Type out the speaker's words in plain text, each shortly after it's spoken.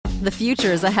The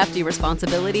future is a hefty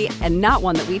responsibility and not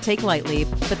one that we take lightly,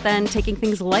 but then taking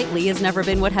things lightly has never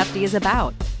been what Hefty is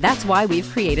about. That's why we've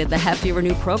created the Hefty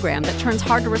Renew program that turns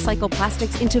hard-to-recycle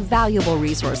plastics into valuable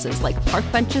resources like park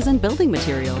benches and building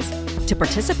materials. To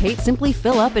participate, simply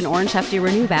fill up an orange Hefty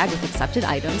Renew bag with accepted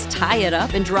items, tie it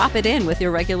up, and drop it in with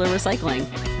your regular recycling.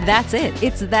 That's it.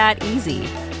 It's that easy.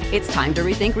 It's time to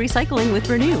rethink recycling with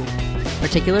Renew.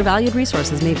 Particular valued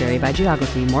resources may vary by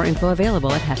geography. More info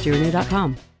available at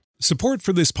heftyrenew.com. Support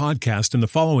for this podcast and the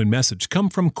following message come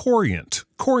from Corient.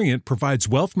 Corient provides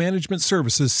wealth management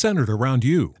services centered around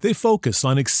you. They focus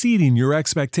on exceeding your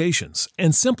expectations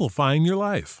and simplifying your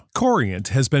life. Corient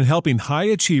has been helping high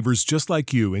achievers just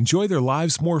like you enjoy their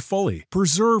lives more fully,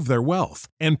 preserve their wealth,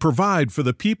 and provide for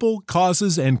the people,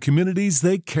 causes, and communities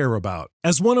they care about.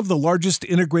 As one of the largest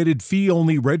integrated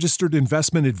fee-only registered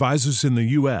investment advisors in the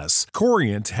U.S.,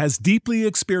 Corient has deeply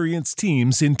experienced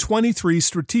teams in 23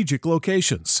 strategic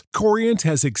locations. Corient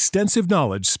has extensive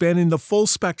knowledge spanning the full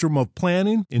spectrum of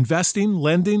planning, investing,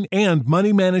 lending, and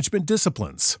money management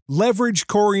disciplines. Leverage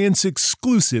Corient's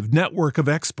exclusive network of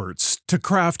experts to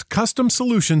craft custom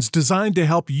solutions designed to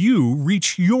help you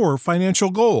reach your financial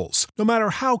goals, no matter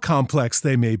how complex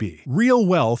they may be. Real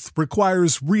wealth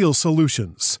requires real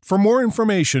solutions. For more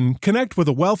information, connect with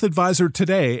a wealth advisor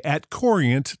today at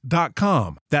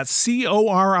Corient.com. That's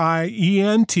Corient.com.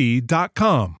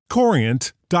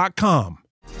 Corient.com.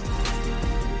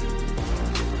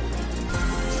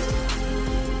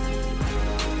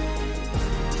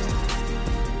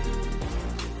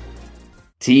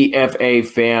 TFA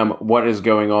fam, what is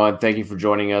going on? Thank you for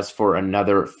joining us for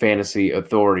another Fantasy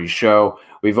Authority show.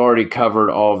 We've already covered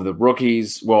all of the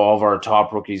rookies, well, all of our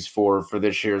top rookies for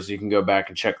this year, so you can go back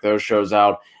and check those shows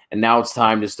out. And now it's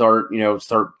time to start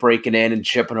breaking in and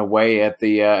chipping away at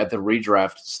the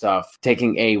redraft stuff,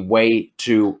 taking a way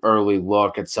too early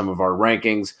look at some of our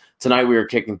rankings. Tonight we are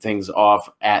kicking things off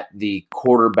at the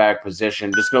quarterback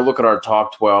position. Just going to look at our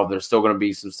top 12. There's still going to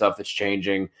be some stuff that's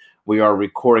changing. We are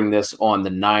recording this on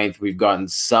the 9th. We've gotten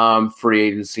some free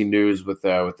agency news with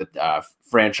the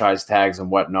franchise tags and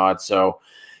whatnot. So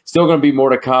still going to be more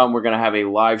to come. We're going to have a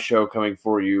live show coming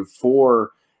for you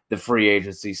for the free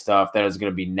agency stuff. That is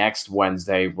going to be next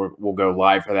Wednesday. We'll go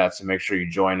live for that, so make sure you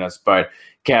join us. But,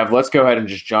 Kev, let's go ahead and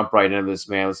just jump right into this,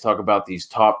 man. Let's talk about these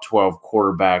top 12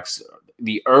 quarterbacks,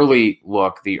 the early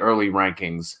look, the early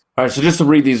rankings. All right, so just to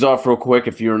read these off real quick,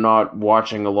 if you're not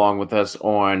watching along with us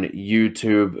on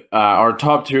YouTube, our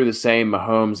top two are the same,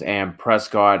 Mahomes and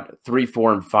Prescott. 3,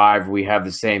 4, and 5, we have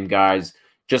the same guys,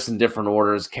 just in different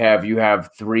orders. Kev, you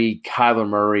have 3, Kyler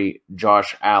Murray,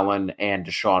 Josh Allen, and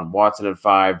Deshaun Watson at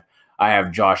 5. I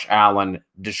have Josh Allen,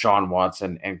 Deshaun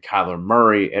Watson, and Kyler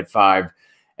Murray at 5.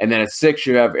 And then at 6,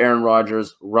 you have Aaron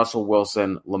Rodgers, Russell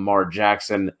Wilson, Lamar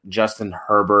Jackson, Justin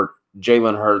Herbert,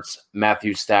 Jalen Hurts,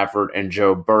 Matthew Stafford, and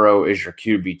Joe Burrow is your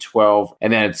QB 12.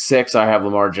 And then at 6, I have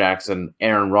Lamar Jackson,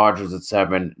 Aaron Rodgers at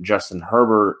 7, Justin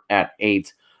Herbert at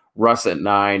 8, Russ at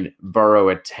 9, Burrow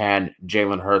at 10,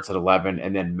 Jalen Hurts at 11,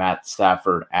 and then Matt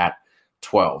Stafford at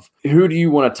 12. Who do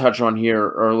you want to touch on here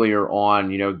earlier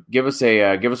on? Give us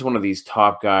one of these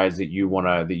top guys that you want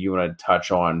to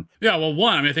touch on. Yeah, well,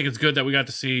 I think it's good that we got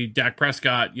to see Dak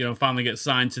Prescott, finally get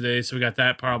signed today. So we got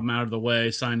that problem out of the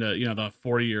way. Signed the $40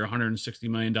 or $160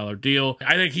 million deal.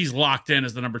 I think he's locked in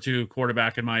as the number 2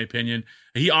 quarterback in my opinion.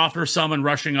 He offers some in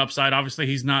rushing upside. Obviously,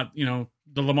 he's not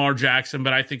the Lamar Jackson,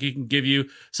 but I think he can give you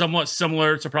somewhat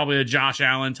similar to probably a Josh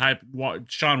Allen type,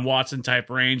 Sean Watson type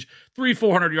range.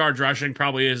 300-400 yards rushing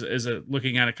probably is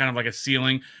looking at it kind of like a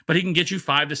ceiling, but he can get you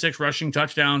 5 to 6 rushing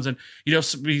touchdowns. And,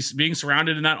 being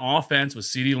surrounded in that offense with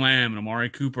CeeDee Lamb and Amari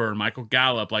Cooper and Michael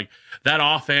Gallup, like that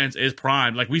offense is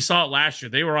primed. Like we saw it last year.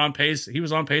 They were on pace. He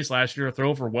was on pace last year to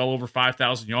throw for well over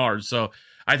 5,000 yards. So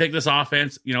I think this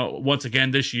offense, once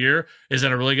again this year is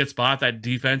in a really good spot. That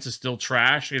defense is still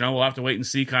trash. We'll have to wait and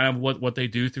see kind of what they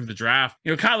do through the draft.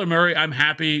 Kyler Murray, I'm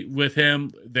happy with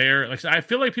him there. Like I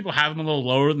feel like people have him a little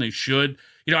lower than they should.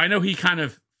 I know he kind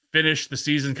of finished the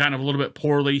season kind of a little bit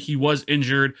poorly. He was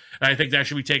injured, and I think that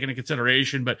should be taken into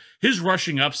consideration. But his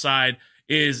rushing upside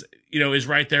is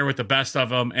right there with the best of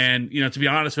them. And, to be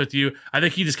honest with you, I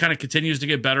think he just kind of continues to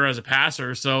get better as a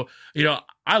passer. So,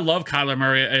 I love Kyler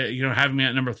Murray, having me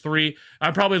at number 3.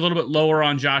 I'm probably a little bit lower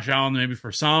on Josh Allen maybe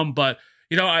for some, but,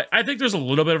 I think there's a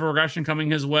little bit of a regression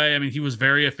coming his way. I mean, he was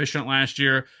very efficient last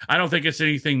year. I don't think it's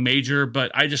anything major,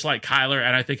 but I just like Kyler,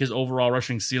 and I think his overall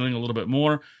rushing ceiling a little bit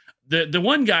more. The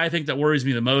one guy I think that worries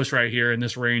me the most right here in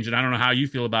this range, and I don't know how you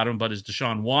feel about him, but is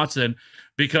Deshaun Watson,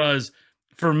 because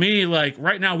for me, like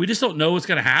right now, we just don't know what's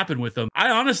going to happen with him. I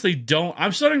honestly don't.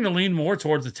 I'm starting to lean more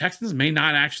towards the Texans may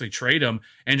not actually trade him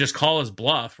and just call his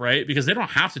bluff, right? Because they don't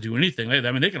have to do anything like that.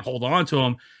 I mean, they can hold on to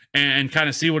him and kind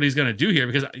of see what he's going to do here,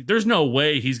 because there's no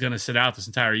way he's going to sit out this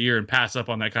entire year and pass up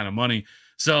on that kind of money.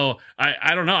 So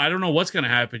I don't know. I don't know what's going to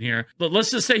happen here. But let's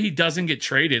just say he doesn't get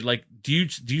traded. Like, do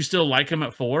you still like him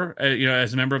at 4?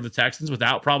 As a member of the Texans,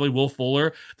 without probably Will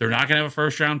Fuller, they're not going to have a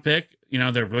first round pick.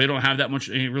 They really don't have that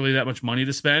much money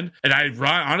to spend. And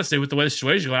honestly, with the way the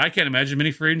situation goes, I can't imagine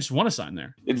many free agents want to sign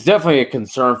there. It's definitely a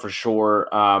concern for sure.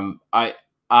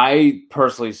 I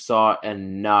personally saw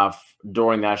enough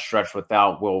during that stretch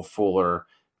without Will Fuller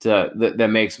that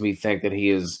makes me think that he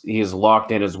is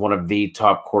locked in as one of the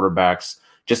top quarterbacks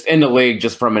just in the league,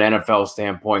 just from an NFL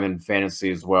standpoint and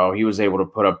fantasy as well. He was able to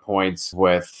put up points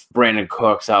with Brandon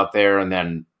Cooks out there and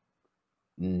then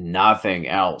nothing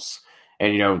else.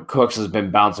 And, Cooks has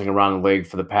been bouncing around the league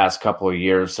for the past couple of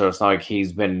years, so it's not like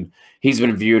he's been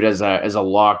viewed as a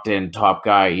locked-in top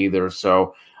guy either.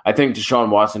 So I think Deshaun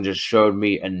Watson just showed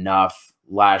me enough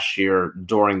last year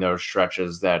during those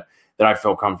stretches that I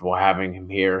feel comfortable having him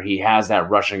here. He has that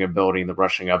rushing ability and the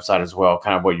rushing upside as well,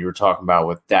 kind of what you were talking about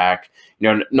with Dak.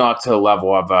 Not to the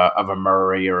level of a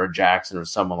Murray or a Jackson or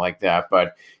someone like that,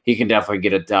 but he can definitely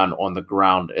get it done on the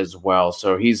ground as well.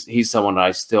 So he's someone that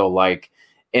I still like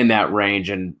in that range.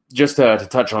 And just to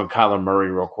touch on Kyler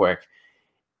Murray real quick,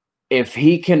 if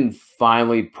he can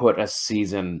finally put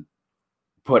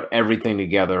everything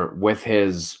together with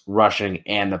his rushing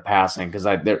and the passing, because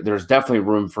there's definitely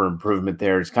room for improvement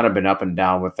there. He's kind of been up and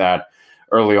down with that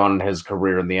early on in his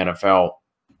career in the NFL.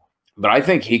 But I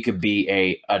think he could be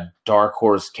a dark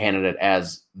horse candidate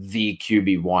as the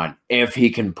QB1 if he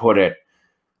can put it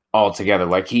all together.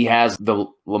 Like, he has the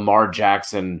Lamar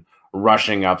Jackson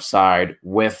rushing upside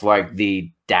with like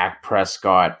the Dak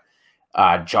Prescott,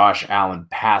 Josh Allen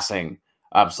passing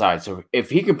upside. So if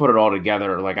he can put it all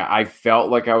together, like, I felt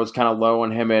like I was kind of low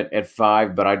on him at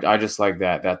 5, but I just like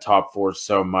that top 4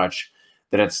 so much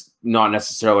that it's not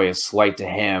necessarily a slight to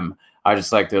him. I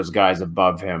just like those guys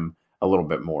above him a little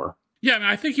bit more. Yeah, I mean,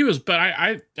 I think he was, but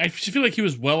I feel like he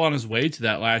was well on his way to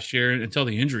that last year until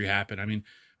the injury happened. I mean,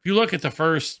 if you look at the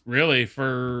first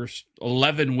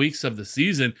 11 weeks of the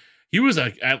season, he was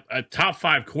a top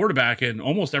 5 quarterback in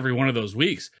almost every one of those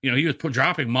weeks. He was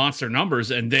dropping monster numbers,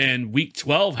 and then week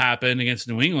 12 happened against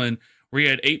New England where he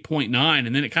had 8.9,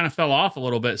 and then it kind of fell off a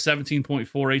little bit, 17.4,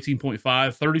 18.5,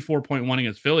 34.1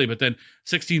 against Philly, but then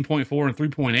 16.4 and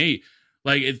 3.8.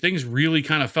 Like, things really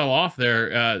kind of fell off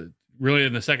there really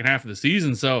in the second half of the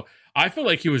season. So I feel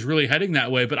like he was really heading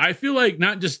that way, but I feel like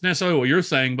not just necessarily what you're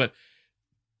saying, but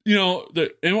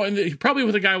probably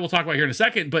with a guy we'll talk about here in a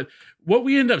second, but what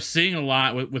we end up seeing a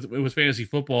lot with fantasy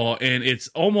football, and it's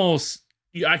almost,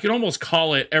 I can almost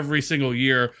call it every single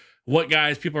year, what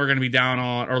guys people are going to be down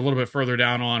on or a little bit further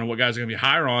down on, and what guys are going to be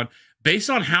higher on based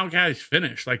on how guys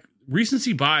finish. Like,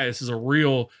 recency bias is a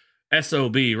real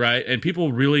SOB, right? And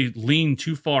people really lean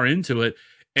too far into it.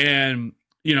 And,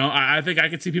 I think I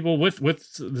could see people with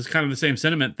this kind of the same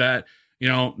sentiment that,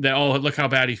 look how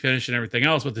bad he finished and everything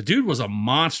else. But the dude was a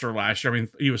monster last year. I mean,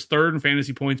 he was 3rd in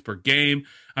fantasy points per game.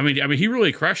 I mean, he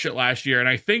really crushed it last year. And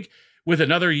I think with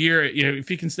another year, if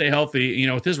he can stay healthy,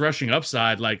 with his rushing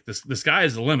upside, like the sky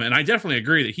is the limit. And I definitely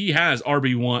agree that he has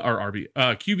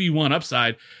QB1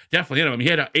 upside definitely in him. I mean,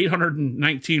 he had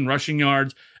 819 rushing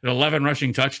yards and 11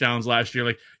 rushing touchdowns last year.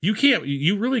 Like,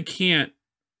 you really can't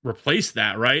replace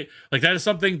that, right? Like, that is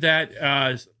something that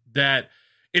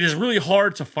it is really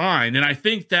hard to find. And I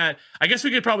think that, I guess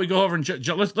we could probably go over and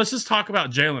let's just talk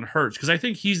about Jalen Hurts, because I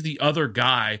think he's the other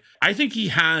guy. I think he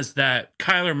has that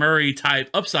Kyler Murray type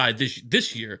upside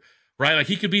this year, right? Like,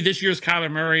 he could be this year's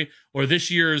Kyler Murray or this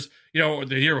year's, the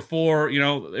year before,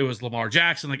 it was Lamar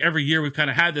Jackson. Like, every year we've kind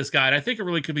of had this guy. And I think it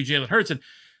really could be Jalen Hurts. And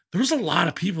there's a lot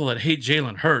of people that hate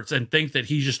Jalen Hurts and think that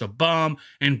he's just a bum,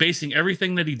 and basing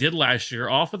everything that he did last year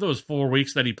off of those 4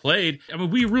 weeks that he played. I mean,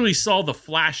 we really saw the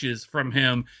flashes from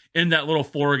him in that little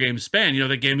 4-game span.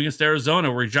 The game against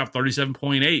Arizona where he dropped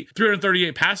 37.8,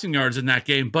 338 passing yards in that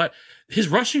game. But his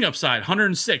rushing upside,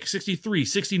 106, 63,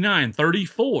 69,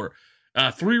 34,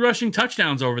 3 rushing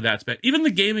touchdowns over that span. Even the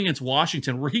game against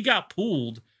Washington where he got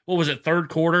pulled, what was it,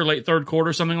 late third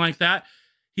quarter, something like that.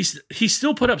 He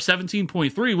still put up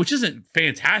 17.3, which isn't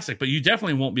fantastic, but you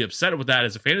definitely won't be upset with that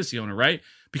as a fantasy owner, right?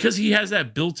 Because he has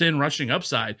that built-in rushing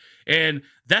upside. And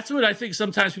that's what I think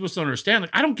sometimes people don't understand.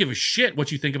 Like, I don't give a shit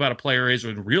what you think about a player is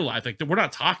in real life. Like, we're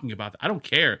not talking about that. I don't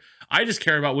care. I just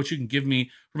care about what you can give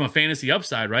me from a fantasy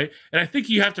upside, right? And I think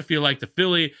you have to feel like the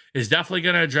Philly is definitely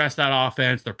going to address that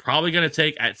offense. They're probably going to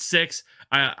take at 6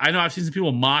 I know I've seen some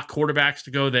people mock quarterbacks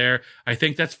to go there. I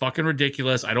think that's fucking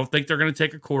ridiculous. I don't think they're going to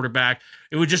take a quarterback.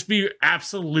 It would just be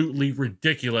absolutely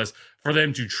ridiculous for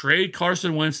them to trade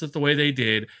Carson Wentz the way they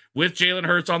did with Jalen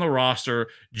Hurts on the roster,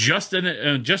 just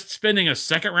spending a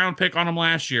second round pick on him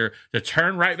last year to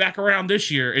turn right back around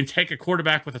this year and take a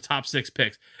quarterback with the top 6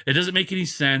 picks. It doesn't make any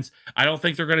sense. I don't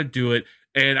think they're going to do it.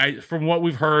 And from what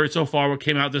we've heard so far, what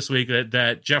came out this week,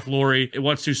 that Jeff Lurie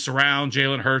wants to surround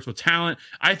Jalen Hurts with talent.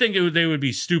 I think they would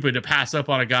be stupid to pass up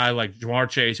on a guy like Ja'Marr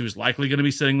Chase, who's likely going to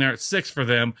be sitting there at 6 for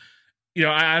them.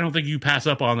 I don't think you pass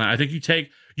up on that. I think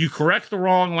you correct the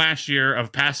wrong last year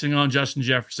of passing on Justin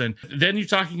Jefferson. Then you're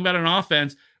talking about an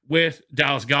offense with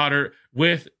Dallas Goedert,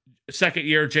 with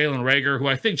second-year Jalen Reagor, who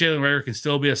I think Jalen Reagor can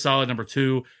still be a solid number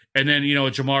 2. And then, a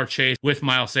Ja'Marr Chase with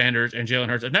Miles Sanders and Jalen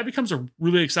Hurts. And that becomes a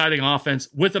really exciting offense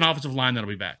with an offensive line that'll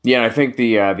be back. Yeah, and I think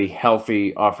the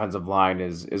healthy offensive line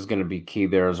is going to be key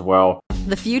there as well.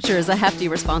 The future is a hefty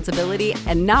responsibility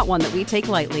and not one that we take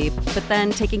lightly. But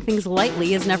then taking things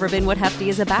lightly has never been what Hefty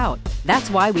is about. That's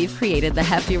why we've created the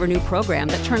Hefty Renew program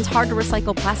that turns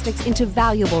hard-to-recycle plastics into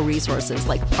valuable resources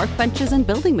like park benches and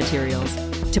building materials.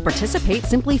 To participate,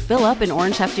 simply fill up an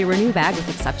orange Hefty Renew bag with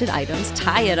accepted items,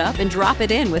 tie it up, and drop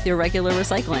it in with your regular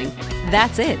recycling.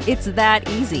 That's it. It's that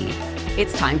easy.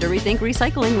 It's time to rethink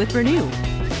recycling with Renew.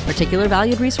 Particular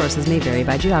valued resources may vary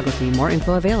by geography. More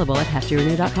info available at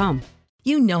heftyrenew.com.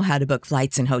 You know how to book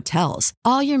flights and hotels.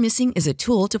 All you're missing is a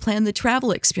tool to plan the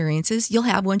travel experiences you'll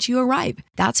have once you arrive.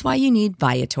 That's why you need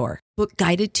Viator. Book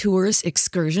guided tours,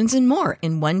 excursions, and more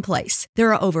in one place.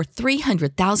 There are over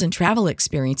 300,000 travel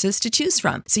experiences to choose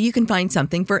from, so you can find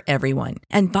something for everyone.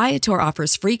 And Viator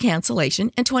offers free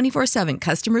cancellation and 24/7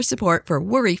 customer support for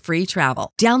worry-free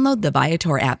travel. Download the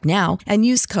Viator app now and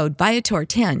use code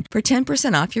Viator10 for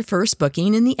 10% off your first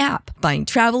booking in the app. Find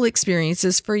travel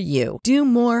experiences for you. Do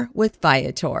more with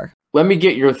Viator. Let me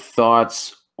get your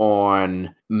thoughts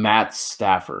on Matt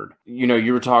Stafford.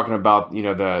 You were talking about,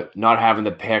 the not having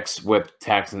the picks with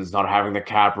Texans, not having the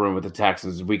cap room with the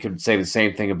Texans. We could say the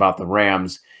same thing about the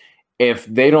Rams. If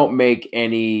they don't make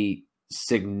any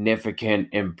significant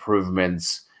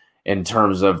improvements in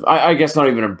terms of, I guess not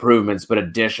even improvements, but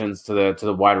additions to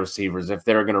the wide receivers, if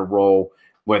they're going to roll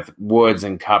with Woods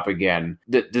and Kupp again,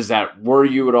 does that worry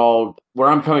you at all? Where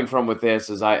I'm coming from with this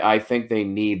is I think they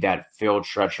need that field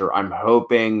stretcher. I'm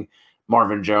hoping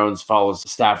Marvin Jones follows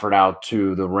Stafford out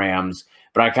to the Rams,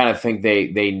 but I kind of think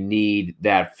they need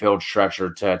that field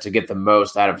stretcher to get the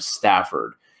most out of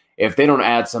Stafford. If they don't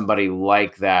add somebody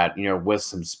like that, with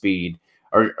some speed,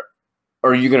 are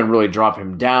you going to really drop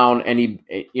him down any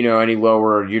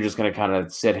lower? Or you're just going to kind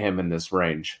of sit him in this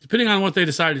range? Depending on what they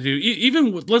decide to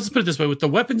do, let's put it this way, with the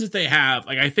weapons that they have,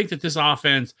 I think that this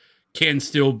offense can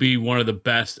still be one of the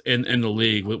best in the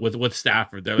league with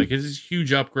Stafford there. It's a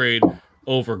huge upgrade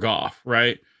over Goff,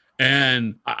 right?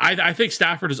 And I think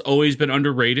Stafford has always been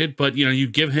underrated, but you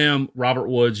give him Robert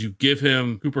Woods, you give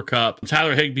him Cooper Kupp,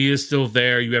 Tyler Higbee is still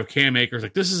there, you have Cam Akers.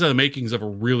 This is the makings of a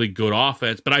really good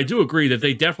offense. But I do agree that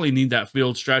they definitely need that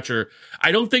field stretcher.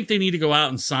 I don't think they need to go out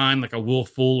and sign like a Will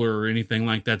Fuller or anything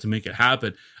like that to make it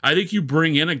happen. I think you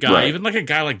bring in a guy, right, even like a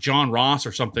guy like John Ross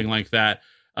or something like that,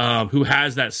 who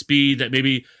has that speed that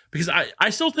maybe. Because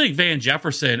I still think Van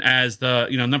Jefferson as the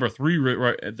number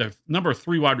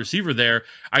 3 wide receiver there,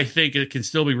 I think it can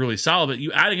still be really solid. But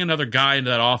you adding another guy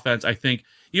into that offense, I think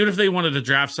even if they wanted to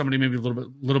draft somebody maybe a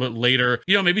little bit later,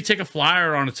 maybe take a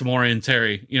flyer on a Tamorrion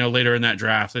Terry, later in that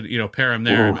draft and pair him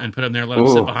there and put him there, let him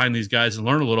sit behind these guys and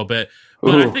learn a little bit.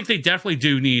 But I think they definitely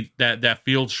do need that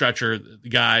field stretcher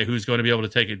guy who's going to be able to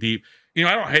take it deep.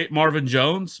 I don't hate Marvin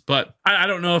Jones, but I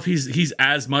don't know if he's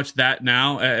as much that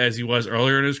now as he was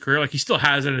earlier in his career. He still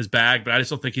has it in his bag, but I just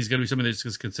don't think he's going to be somebody that's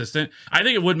as consistent. I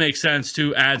think it would make sense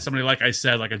to add somebody, like I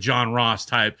said, like a John Ross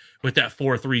type with that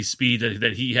 4.3 speed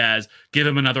that he has. Give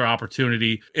him another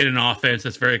opportunity in an offense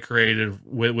that's very creative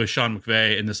with Sean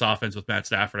McVay in this offense with Matt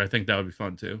Stafford. I think that would be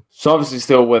fun too. So obviously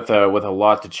still with a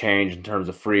lot to change in terms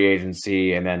of free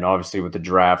agency and then obviously with the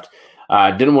draft.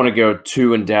 Didn't want to go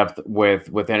too in depth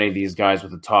with any of these guys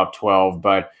with the top 12,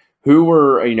 but who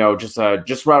were,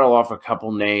 just rattle off a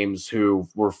couple names who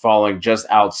were falling just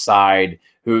outside,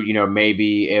 who,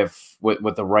 maybe if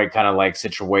with the right kind of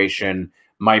situation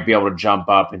might be able to jump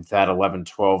up into that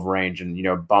 11-12 range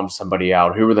and, bump somebody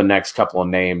out. Who were the next couple of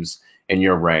names in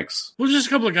your ranks? Well, just a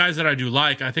couple of guys that I do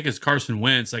like. I think it's Carson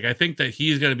Wentz. I think that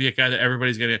he's going to be a guy that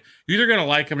everybody's you're either going to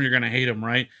like him or you're going to hate him,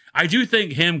 right? I do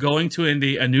think him going to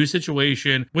Indy, a new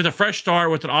situation with a fresh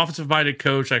start, with an offensive-minded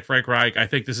coach like Frank Reich, I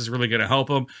think this is really going to help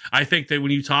him. I think that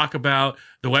when you talk about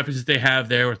the weapons that they have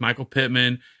there with Michael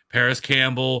Pittman, Paris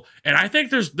Campbell. And I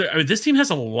think this team has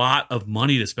a lot of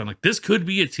money to spend. Like, this could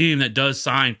be a team that does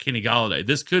sign Kenny Golladay.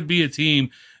 This could be a team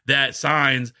that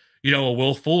signs, a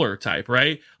Will Fuller type,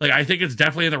 right? Like, I think it's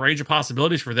definitely in the range of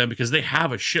possibilities for them because they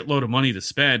have a shitload of money to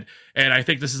spend. And I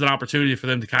think this is an opportunity for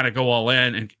them to kind of go all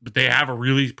in. But they have a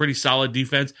really pretty solid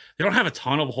defense. They don't have a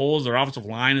ton of holes. Their offensive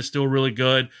line is still really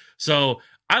good. So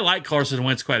I like Carson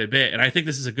Wentz quite a bit. And I think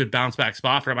this is a good bounce back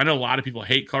spot for him. I know a lot of people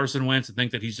hate Carson Wentz and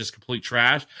think that he's just complete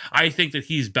trash. I think that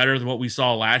he's better than what we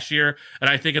saw last year. And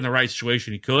I think in the right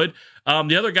situation, he could.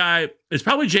 The other guy is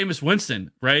probably Jameis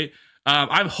Winston, right?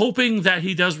 I'm hoping that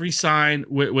he does re-sign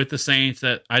with the Saints.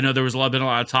 That I know there was been a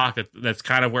lot of talk that's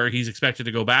kind of where he's expected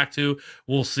to go back to.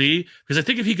 We'll see, because I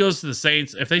think if he goes to the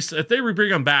Saints, if they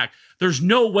bring him back, there's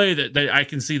no way that I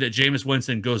can see that Jameis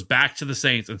Winston goes back to the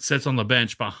Saints and sits on the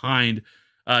bench behind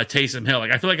Taysom Hill.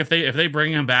 Like, I feel like if they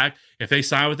bring him back, if they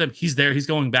sign with him, he's there. He's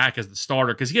going back as the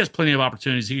starter because he has plenty of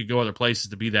opportunities. He could go other places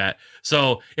to be that.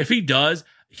 So if he does,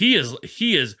 he is.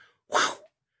 Whew,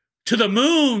 to the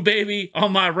moon, baby,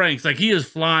 on my ranks. Like, he is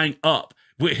flying up.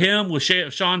 With him, with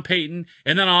Sean Payton,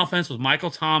 and then offense with Michael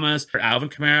Thomas or Alvin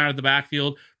Kamara out of the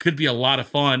backfield could be a lot of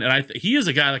fun. And he is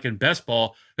a guy like in best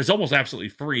ball is almost absolutely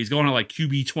free. He's going to like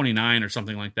QB 29 or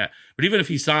something like that. But even if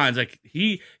he signs, like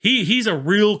he's a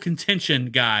real contention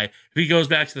guy if he goes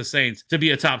back to the Saints to be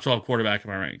a top 12 quarterback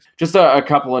in my ranks. Just a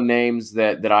couple of names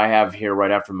that I have here right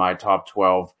after my top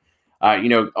 12.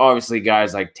 Obviously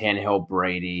guys like Tannehill,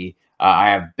 Brady.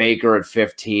 I have Baker at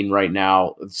 15 right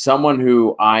now. Someone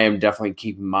who I am definitely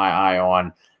keeping my eye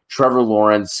on, Trevor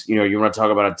Lawrence. You want to talk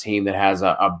about a team that has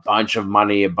a bunch of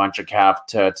money, a bunch of cap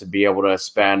to be able to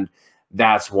spend.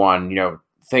 That's one.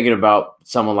 Thinking about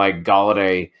someone like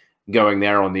Golladay going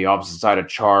there on the opposite side of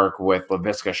Chark with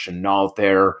Laviska Shenault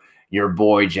there, your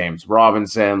boy James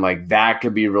Robinson, like that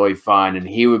could be really fun. And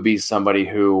he would be somebody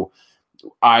who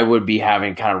I would be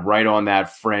having kind of right on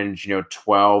that fringe,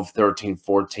 12, 13,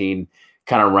 14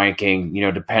 kind of ranking,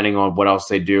 depending on what else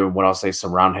they do and what else they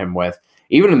surround him with.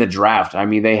 Even in the draft, I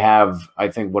mean, they have, I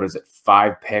think,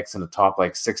 5 picks in the top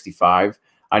like 65.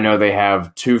 I know they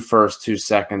have 2 firsts, 2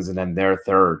 seconds, and then their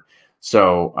third.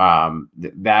 So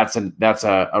that's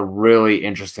a really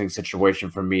interesting situation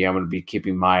for me. I'm going to be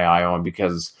keeping my eye on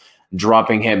because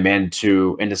dropping him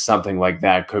into something like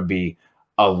that could be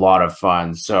a lot of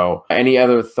fun. So any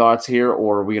other thoughts here,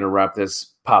 or are we going to wrap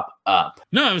this pop up?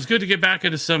 No, it was good to get back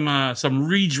into some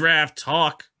redraft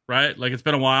talk, right? Like, it's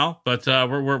been a while, but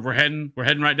we're heading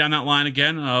right down that line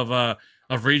again of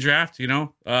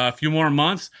redraft, a few more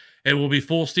months. It will be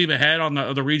full steam ahead on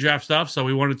the redraft stuff. So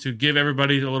we wanted to give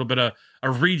everybody a little bit of a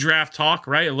redraft talk,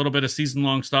 right? A little bit of season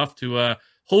long stuff to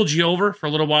hold you over for a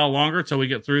little while longer until we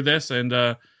get through this. And,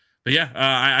 but yeah,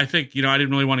 I think, we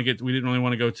didn't really want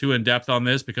to go too in depth on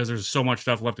this because there's so much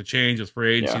stuff left to change with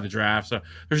free agency, the draft. So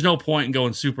there's no point in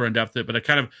going super in depth. But I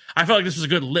felt like this was a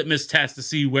good litmus test to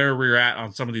see where we're at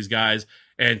on some of these guys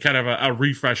and kind of a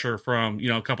refresher from,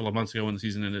 a couple of months ago when the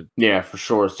season ended. Yeah, for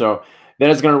sure. So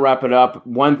that is going to wrap it up.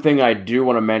 One thing I do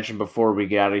want to mention before we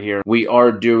get out of here, we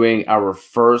are doing our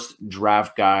first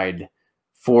draft guide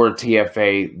for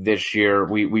TFA this year.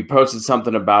 We posted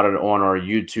something about it on our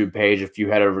YouTube page. If you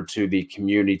head over to the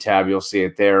community tab, you'll see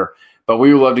it there. But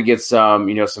we would love to get some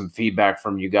feedback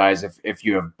from you guys. If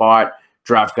you have bought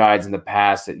draft guides in the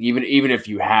past, even if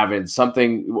you haven't,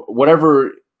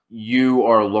 whatever you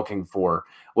are looking for,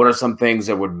 what are some things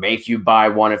that would make you buy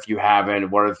one if you haven't?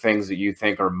 What are the things that you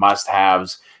think are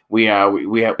must-haves? We have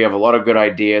a lot of good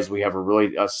ideas. We have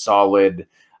a solid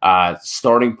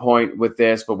starting point with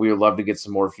this, but we would love to get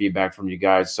some more feedback from you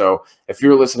guys. So if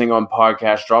you're listening on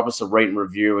podcast, drop us a rate and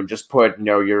review and just put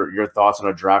your thoughts on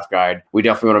a draft guide. We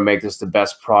definitely want to make this the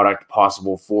best product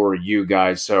possible for you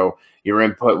guys. So your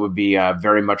input would be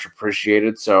very much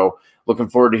appreciated. So looking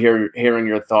forward to hearing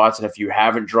your thoughts. And if you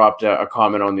haven't dropped a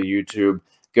comment on the YouTube,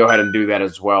 go ahead and do that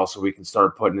as well so we can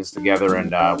start putting this together.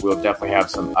 And we'll definitely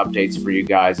have some updates for you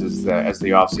guys as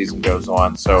the off season goes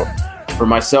on. So for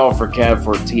myself, for Kev,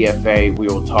 for TFA, we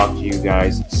will talk to you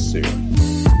guys soon.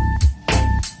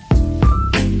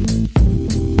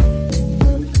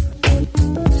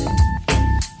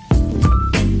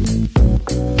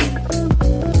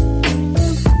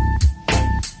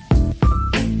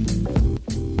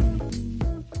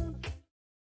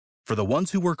 For the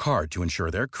ones who work hard to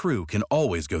ensure their crew can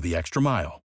always go the extra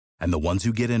mile, and the ones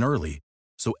who get in early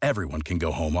so everyone can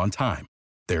go home on time,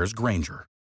 there's Grainger,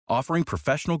 offering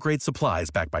professional-grade supplies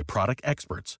backed by product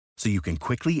experts so you can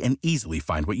quickly and easily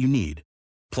find what you need.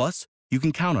 Plus, you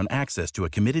can count on access to a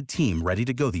committed team ready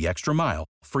to go the extra mile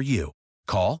for you.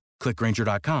 Call, click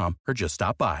Grainger.com, or just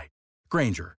stop by.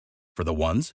 Grainger, for the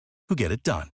ones who get it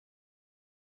done.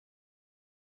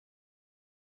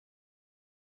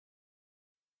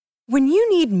 When you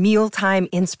need mealtime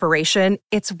inspiration,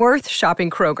 it's worth shopping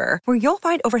Kroger, where you'll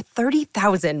find over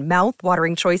 30,000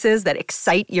 mouth-watering choices that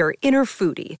excite your inner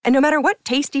foodie. And no matter what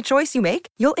tasty choice you make,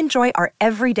 you'll enjoy our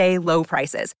everyday low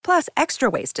prices, plus extra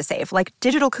ways to save, like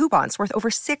digital coupons worth over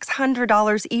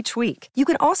 $600 each week. You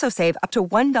can also save up to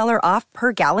 $1 off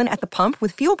per gallon at the pump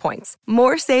with fuel points.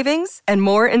 More savings and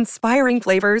more inspiring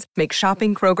flavors make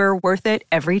shopping Kroger worth it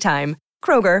every time.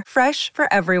 Kroger, fresh for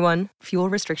everyone. Fuel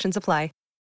restrictions apply.